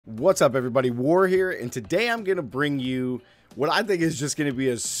What's up, everybody? War here, and today I'm going to bring you what I think is just going to be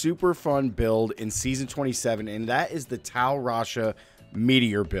a super fun build in Season 27, and that is the TAL RASHA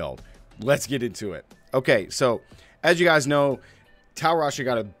Meteor build. Let's get into it. Okay, so as you guys know, TAL RASHA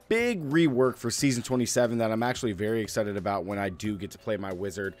got a big rework for Season 27 that I'm actually very excited about when I do get to play my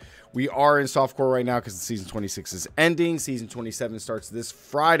wizard. We are in softcore right now because Season 26 is ending. Season 27 starts this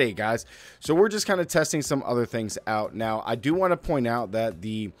Friday, guys. So we're just kind of testing some other things out. Now, I do want to point out that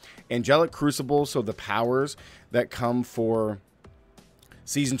the angelic crucible, so the powers that come for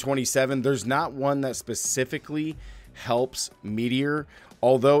Season 27, there's not one that specifically helps Meteor.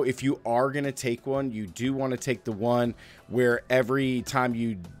 Although if you are going to take one, you do want to take the one where every time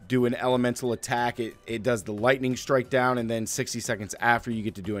you do an elemental attack, it does the lightning strike down, and then 60 seconds after you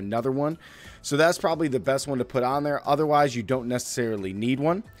get to do another one. So that's probably the best one to put on there. Otherwise, you don't necessarily need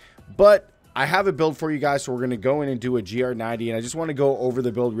one. But I have a build for you guys, so we're going to go in and do a GR90, and I just want to go over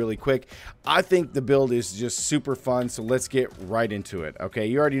the build really quick. I think the build is just super fun, so let's get right into it. Okay,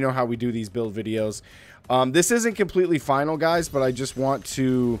 you already know how we do these build videos. This isn't completely final, guys, but I just want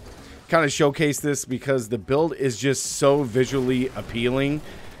to kind of showcase this because the build is just so visually appealing.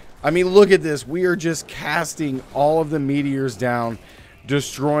 I mean, look at this. We are just casting all of the meteors down,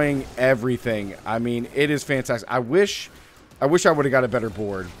 destroying everything. I mean, it is fantastic. I wish I would have got a better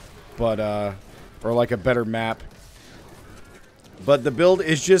board, but or like a better map. But the build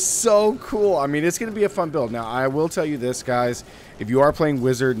is just so cool. I mean, it's going to be a fun build. Now, I will tell you this, guys. If you are playing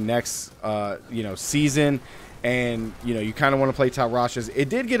Wizard next, season, and, you kind of want to play TAL RASHA's, it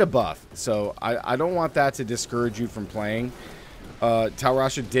did get a buff. So, I don't want that to discourage you from playing. TAL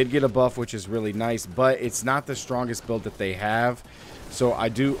RASHA did get a buff, which is really nice. But it's not the strongest build that they have. So, I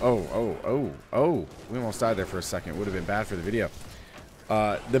do... Oh. We almost died there for a second. Would have been bad for the video.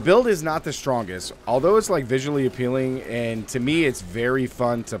 The build is not the strongest, although it's like visually appealing, and to me it's very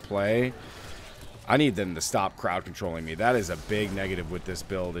fun to play. I need them to stop crowd controlling me. That is a big negative with this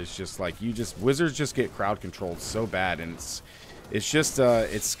build. It's just like wizards just get crowd controlled so bad, and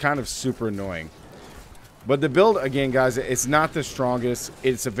it's kind of super annoying. But the build, again, guys, it's not the strongest.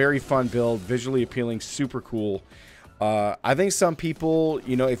 It's a very fun build, visually appealing, super cool. I think some people,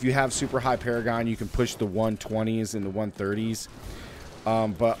 if you have super high Paragon, you can push the 120s and the 130s.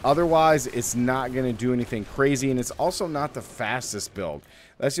 But otherwise, it's not going to do anything crazy, and it's also not the fastest build.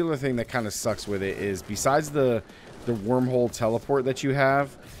 That's the other thing that kind of sucks with it is besides the wormhole teleport that you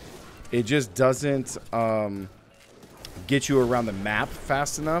have, it just doesn't get you around the map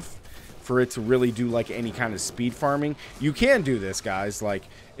fast enough for it to really do like any kind of speed farming. You can do this, guys. Like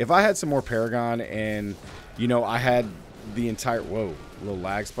if I had some more Paragon and I had the entire little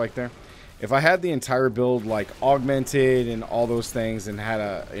lag spike there. If I had the entire build like augmented and all those things and had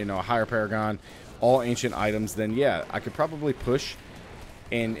a higher Paragon, all ancient items, then yeah, I could probably push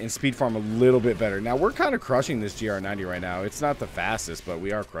and speed farm a little bit better. Now we're kind of crushing this GR90 right now. It's not the fastest, but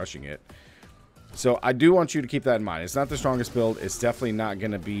we are crushing it. So I do want you to keep that in mind. It's not the strongest build. It's definitely not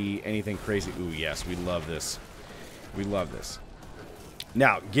going to be anything crazy. Ooh, yes, we love this. We love this.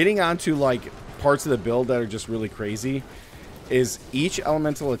 Now, getting onto like parts of the build that are just really crazy is each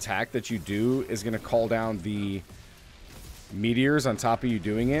elemental attack that you do is going to call down the meteors on top of you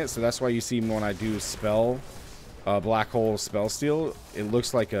doing it. So that's why you see when I do spell, black hole spell steal, it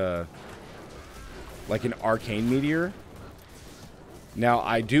looks like an arcane meteor. Now,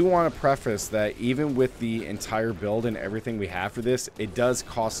 I do want to preface that even with the entire build and everything we have for this, it does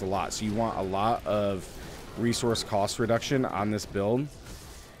cost a lot. So you want a lot of resource cost reduction on this build.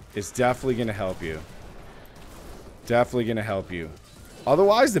 It's definitely going to help you. Definitely going to help you.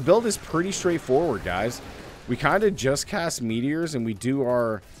 Otherwise, the build is pretty straightforward, guys. We kind of just cast meteors and we do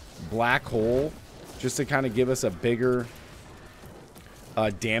our black hole just to kind of give us a bigger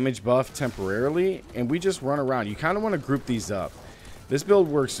damage buff temporarily, and we just run around. You kind of want to group these up. This build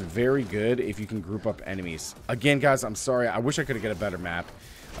works very good if you can group up enemies. Again, guys, I'm sorry. I wish I could have got a better map.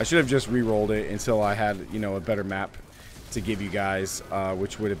 I should have just re-rolled it until I had, a better map to give you guys,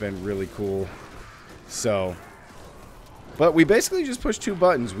 which would have been really cool. So... but we basically just push two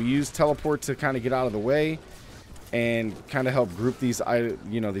buttons. We use teleport to kind of get out of the way and kind of help group these,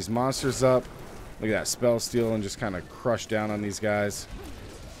 these monsters up. Look at that spell steal and just kind of crush down on these guys.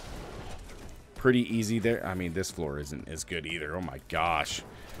 Pretty easy there. I mean, this floor isn't as good either. Oh my gosh.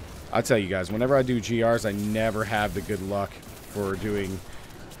 I'll tell you guys, whenever I do GRs, I never have the good luck for doing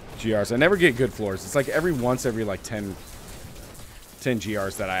GRs. I never get good floors. It's like every like 10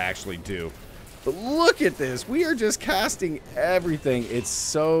 GRs that I actually do. But look at this. We are just casting everything. It's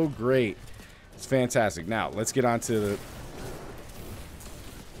so great. It's fantastic. Now, let's get on to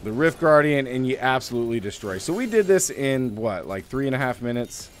the Rift Guardian, and you absolutely destroy. So we did this in, what, like 3.5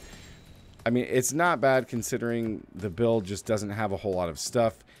 minutes? I mean, it's not bad considering the build just doesn't have a whole lot of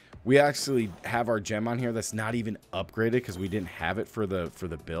stuff. We actually have our gem on here that's not even upgraded because we didn't have it for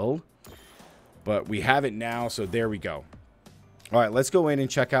the build. But we have it now, so there we go. All right, let's go in and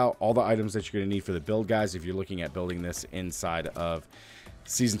check out all the items that you're going to need for the build, guys, if you're looking at building this inside of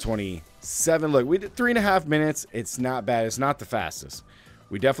Season 27. Look, we did 3.5 minutes. It's not bad. It's not the fastest.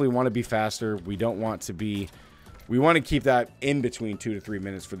 We definitely want to be faster. We don't want to be... We want to keep that in between 2 to 3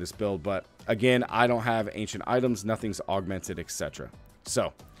 minutes for this build. But, again, I don't have ancient items. Nothing's augmented, etc.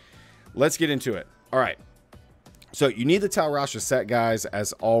 So, let's get into it. All right. So, you need the TAL RASHA set, guys.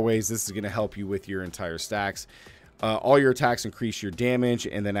 As always, this is going to help you with your entire stacks. All your attacks increase your damage,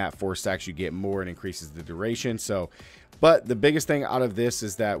 and then at 4 stacks you get more and increases the duration. So, but the biggest thing out of this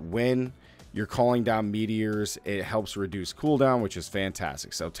is that when you're calling down meteors, it helps reduce cooldown, which is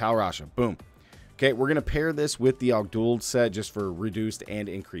fantastic. So TAL RASHA, boom. Okay, we're gonna pair this with the Ogduld set just for reduced and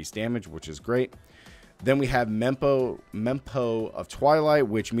increased damage, which is great. Then we have Mempo of Twilight,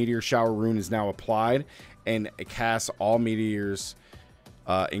 which Meteor Shower Rune is now applied, and it casts all meteors.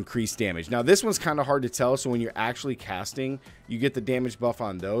 Increased damage. Now this one's kind of hard to tell, so when you're actually casting, you get the damage buff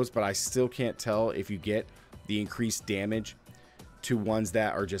on those, but I still can't tell if you get the increased damage to ones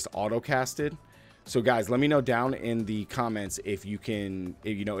that are just auto casted. So guys, let me know down in the comments if you can,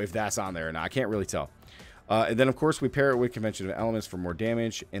 if that's on there or not. I can't really tell. And then of course we pair it with Convention of Elements for more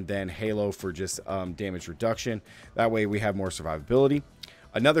damage, and then Halo for just damage reduction. That way we have more survivability.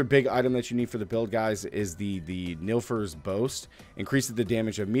 Another big item that you need for the build, guys, is the Nilfer's Boast. Increases the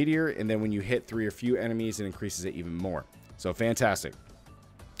damage of Meteor, and then when you hit 3 or few enemies, it increases it even more. So, fantastic.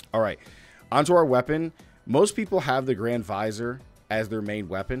 All right, onto our weapon. Most people have the Grand Visor as their main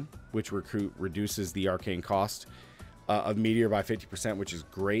weapon, which reduces the arcane cost of Meteor by 50%, which is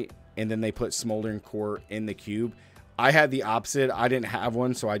great. And then they put Smoldering Core in the cube. I had the opposite. I didn't have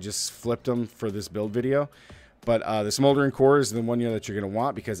one, so I just flipped them for this build video. But the Smoldering Core is the one that you're going to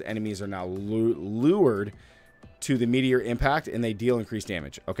want because enemies are now lured to the meteor impact and they deal increased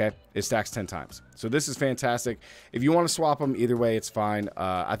damage. Okay, it stacks 10 times. So this is fantastic. If you want to swap them, either way, it's fine.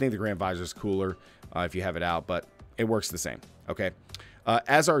 I think the Grand Visor is cooler if you have it out, but it works the same. Okay.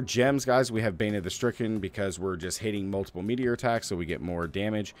 As our gems, guys, we have Bane of the Stricken because we're just hitting multiple meteor attacks, so we get more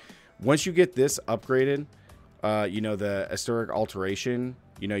damage. Once you get this upgraded, the Historic Alteration,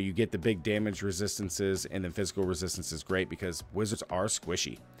 you get the big damage resistances, and then physical resistance is great because wizards are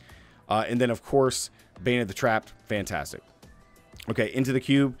squishy. And then, of course, Bane of the Trapped, fantastic. Okay, into the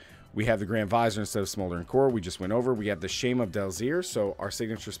cube, we have the Grand Visor instead of Smoldering Core. We just went over. We have the Shame of Delzir, so our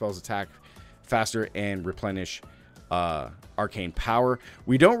signature spells attack faster and replenish arcane power.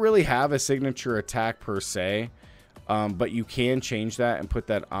 We don't really have a signature attack per se, but you can change that and put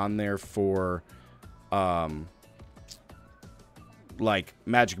that on there for... like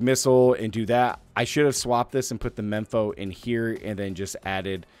Magic Missile and do that. I should have swapped this and put the Mempo in here and then just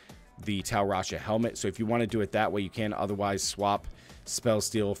added the TAL RASHA helmet. So if you want to do it that way, you can. Otherwise, swap Spell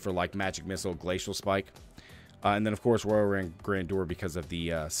Steal for like Magic Missile, Glacial Spike. And then, of course, Royal Grandeur because of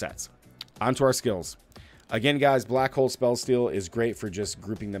the sets. Onto our skills. Again, guys, Black Hole Spell Steal is great for just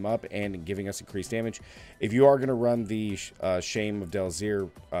grouping them up and giving us increased damage. If you are going to run the Shame of Delzir,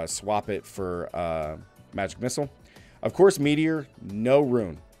 swap it for Magic Missile. Of course, Meteor, no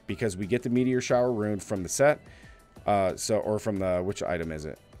rune, because we get the Meteor Shower rune from the set. Or from the, which item is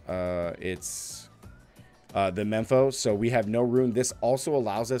it? It's the Mempo, so we have no rune. This also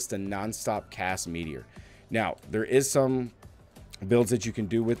allows us to non-stop cast Meteor. Now, there is some builds that you can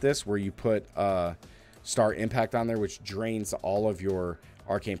do with this where you put Star Impact on there, which drains all of your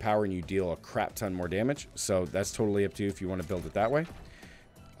arcane power and you deal a crap ton more damage. So that's totally up to you if you want to build it that way.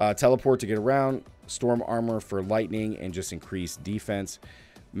 Teleport to get around, Storm Armor for lightning and just increased defense.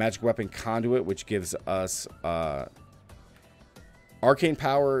 Magic Weapon Conduit, which gives us arcane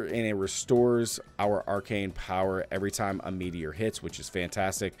power, and it restores our arcane power every time a meteor hits, which is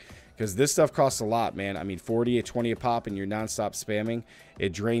fantastic because this stuff costs a lot, man. I mean, 40 or 20 a pop and you're non-stop spamming,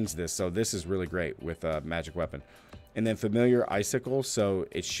 it drains this. So this is really great with Magic Weapon. And then Familiar Icicle, so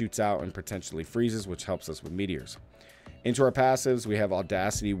it shoots out and potentially freezes, which helps us with meteors. Into our passives, we have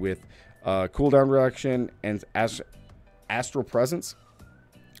Audacity with cooldown reduction and Astral Presence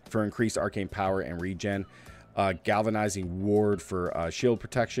for increased arcane power and regen. Galvanizing Ward for shield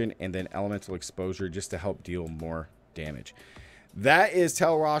protection, and then Elemental Exposure just to help deal more damage. That is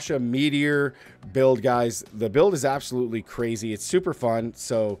TAL RASHA Meteor build, guys. The build is absolutely crazy. It's super fun.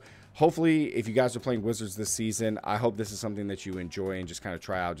 So Hopefully, if you guys are playing Wizards this season, I hope this is something that you enjoy and just kind of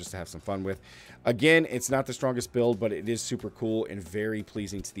try out just to have some fun with. Again, it's not the strongest build, but it is super cool and very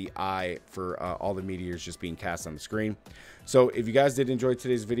pleasing to the eye for all the meteors just being cast on the screen. So if you guys did enjoy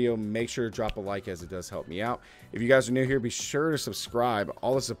today's video, make sure to drop a like, as it does help me out. If you guys are new here, be sure to subscribe.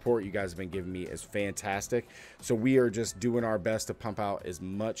 All the support you guys have been giving me is fantastic. So we are just doing our best to pump out as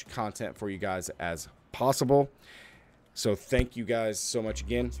much content for you guys as possible. So thank you guys so much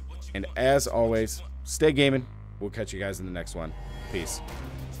again. And as always, stay gaming. We'll catch you guys in the next one. Peace.